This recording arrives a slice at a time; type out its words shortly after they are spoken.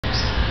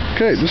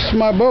Okay, this is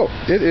my boat.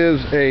 It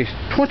is a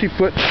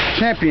 20-foot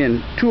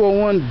Champion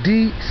 201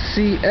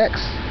 DCX.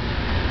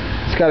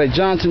 It's got a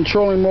Johnson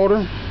trolling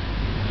motor.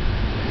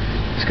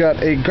 It's got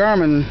a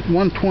Garmin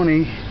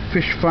 120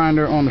 fish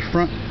finder on the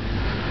front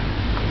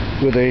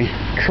with a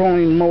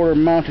trolling motor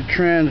mounted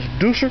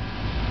transducer.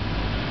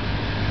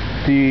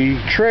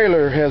 The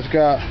trailer has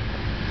got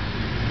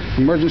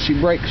emergency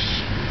brakes.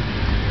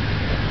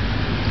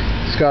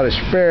 It's got a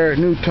spare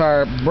new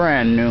tire,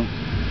 brand new.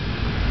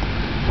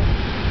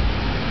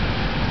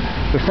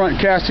 The front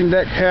casting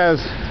deck has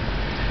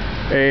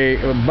a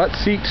butt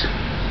seat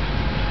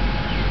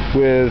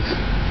with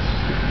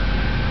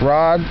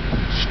rod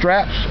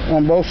straps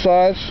on both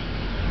sides.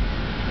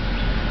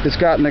 It's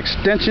got an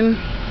extension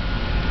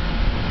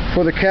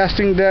for the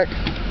casting deck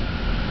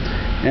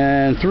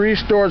and 3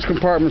 storage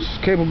compartments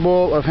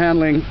capable of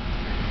handling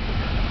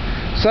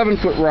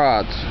 7-foot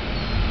rods.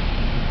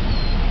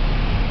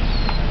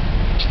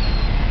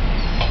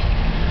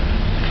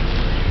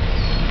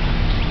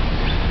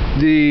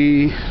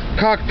 The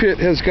cockpit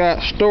has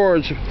got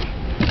storage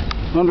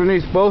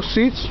underneath both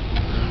seats.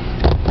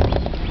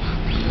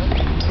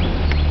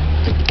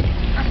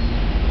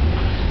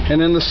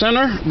 And in the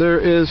center there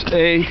is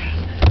a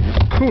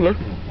cooler.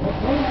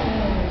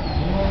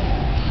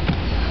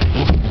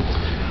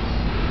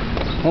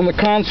 On the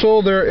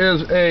console there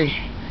is a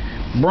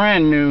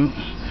brand new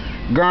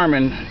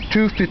Garmin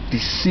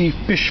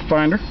 250C fish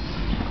finder.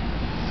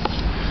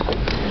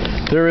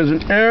 There is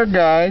an air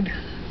guide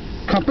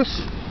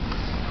compass.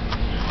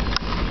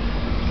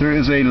 There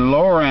is a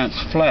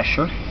Lowrance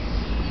flasher.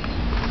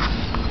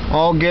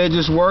 All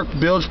gauges work: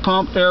 bilge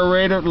pump,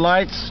 aerator,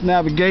 lights,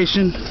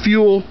 navigation,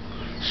 fuel,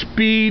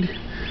 speed,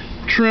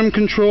 trim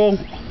control,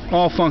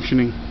 all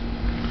functioning.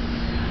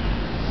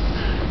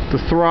 The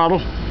throttle,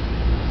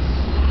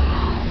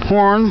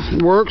 horn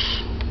works.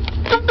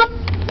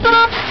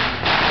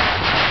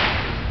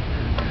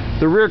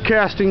 The rear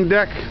casting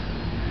deck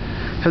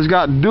has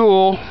got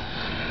dual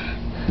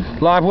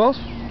live wells.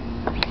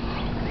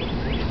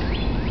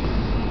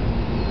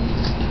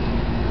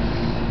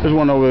 There's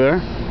one over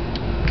there,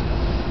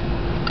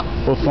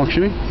 both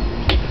functioning.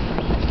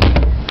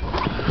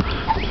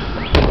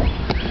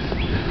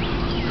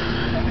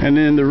 And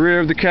in the rear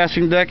of the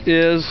casting deck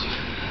is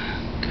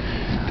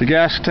the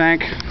gas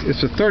tank.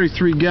 It's a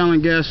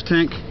 33-gallon gas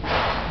tank.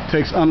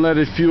 Takes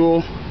unleaded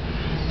fuel.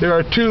 There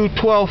are 2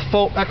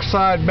 12-volt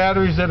Exide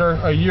batteries that are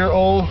a year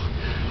old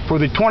for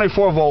the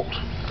 24-volt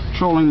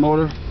trolling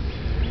motor.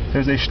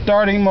 There's a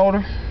starting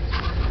motor,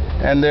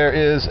 and there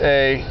is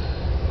a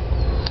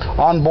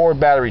onboard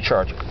battery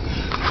charger.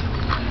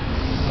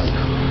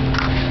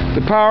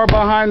 The power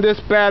behind this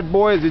bad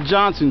boy is a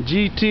Johnson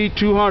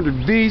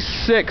GT200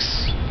 V6.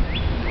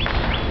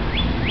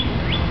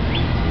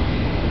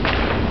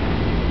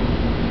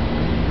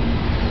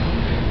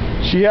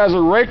 She has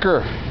a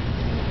Raker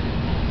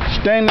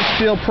stainless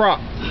steel prop.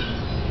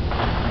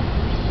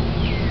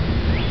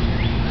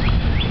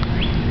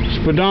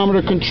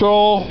 Speedometer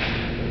control,